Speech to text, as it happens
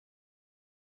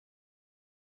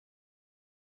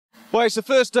Well, it's the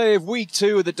first day of week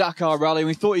 2 of the Dakar Rally, and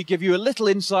we thought we'd give you a little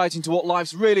insight into what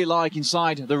life's really like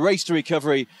inside the Race to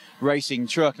Recovery racing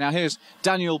truck. Now, here's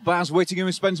Daniel Baz Whittingham,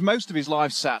 who spends most of his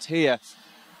life sat here.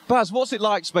 Baz, what's it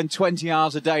like to spend 20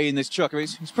 hours a day in this truck? I mean,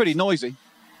 it's pretty noisy.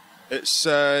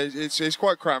 It's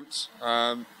quite cramped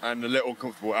and a little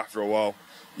uncomfortable after a while.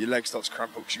 Your leg starts to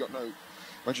cramp up because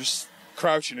I'm just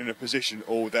crouching in a position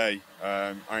all day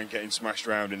and getting smashed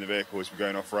around in the vehicle as we're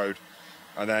going off-road.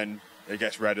 And then it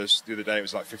gets red as the other day it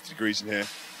was like 50 degrees in here.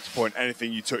 To the point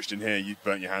anything you touched in here, you'd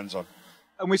burnt your hands on.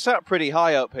 And we sat pretty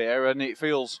high up here, and it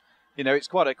feels, you know, it's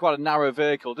quite a narrow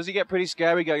vehicle. Does it get pretty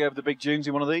scary going over the big dunes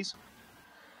in one of these?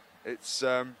 It's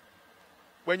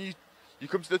when you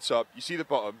come to the top, you see the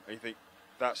bottom, and you think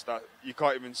that's that. You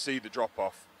can't even see the drop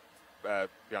off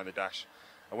behind the dash.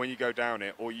 And when you go down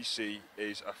it, all you see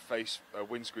is a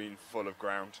windscreen full of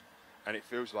ground, and it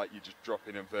feels like you're just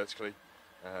dropping in vertically.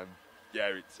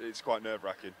 Yeah, it's quite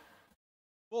nerve-wracking.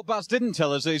 What Baz didn't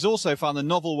tell us is he's also found a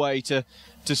novel way to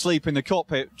sleep in the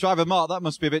cockpit. Driver Mark, that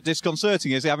must be a bit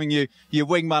disconcerting, is it, having your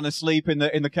wingman asleep in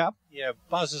the cab? Yeah,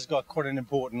 Baz has got quite an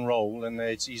important role, and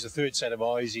he's a third set of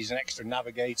eyes. He's an extra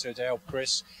navigator to help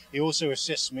Chris. He also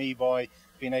assists me by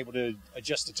being able to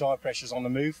adjust the tyre pressures on the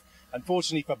move.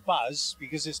 Unfortunately for Baz,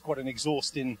 because it's quite an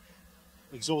exhausting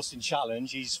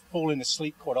challenge, he's falling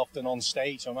asleep quite often on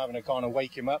stage. I'm having to kind of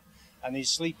wake him up, and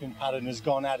his sleeping pattern has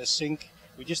gone out of sync.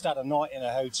 We just had a night in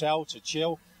a hotel to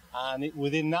chill, and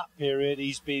within that period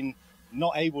he's been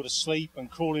not able to sleep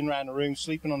and crawling around the room,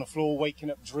 sleeping on the floor,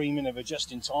 waking up dreaming of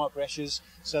adjusting tyre pressures.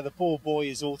 So the poor boy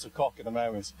is all to cock at the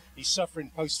moment. He's suffering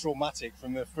post-traumatic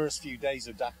from the first few days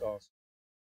of Dakar.